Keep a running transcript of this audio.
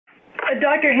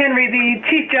Dr. Henry, the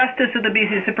Chief Justice of the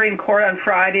BC Supreme Court on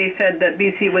Friday said that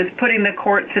BC was putting the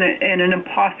courts in an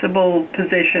impossible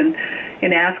position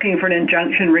in asking for an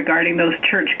injunction regarding those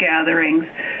church gatherings.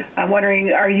 I'm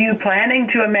wondering, are you planning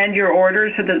to amend your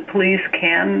orders so that police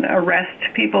can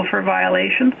arrest people for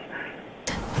violations?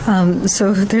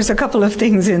 So there's a couple of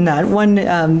things in that. One,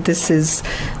 this is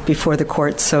before the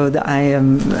court, so I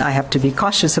have to be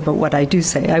cautious about what I do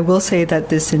say. I will say that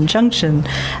this injunction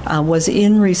was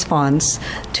in response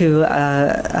to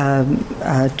a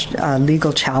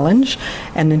legal challenge,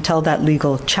 and until that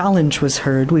legal challenge was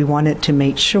heard, we wanted to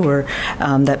make sure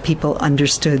that people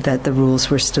understood that the rules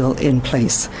were still in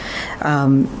place.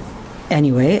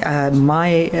 Anyway,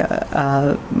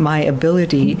 my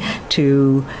ability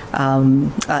to,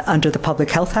 under the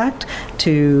Public Health Act,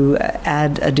 to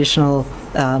add additional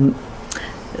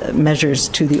measures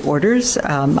to the orders,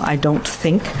 I don't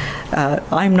think,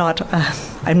 I'm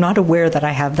not aware that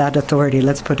I have that authority,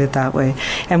 let's put it that way.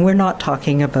 And we're not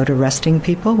talking about arresting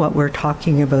people. What we're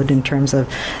talking about in terms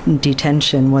of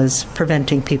detention was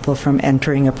preventing people from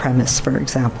entering a premise, for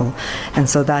example. And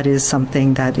so that is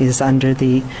something that is under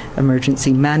the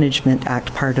Emergency Management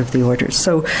Act part of the orders.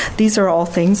 So these are all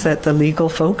things that the legal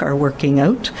folk are working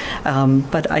out.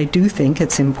 But I do think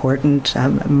it's important.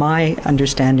 My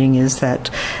understanding is that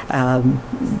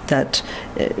that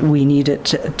we needed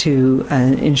to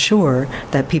ensure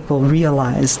that people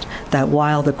realized that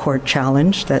while the court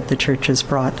challenge that the churches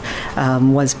brought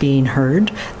was being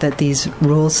heard, that these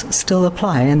rules still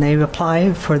apply, and they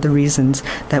apply for the reasons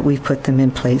that we've put them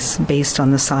in place, based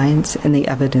on the science and the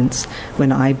evidence,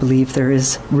 when I believe there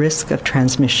is risk of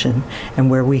transmission, and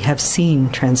where we have seen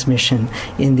transmission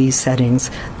in these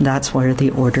settings, that's where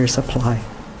the orders apply.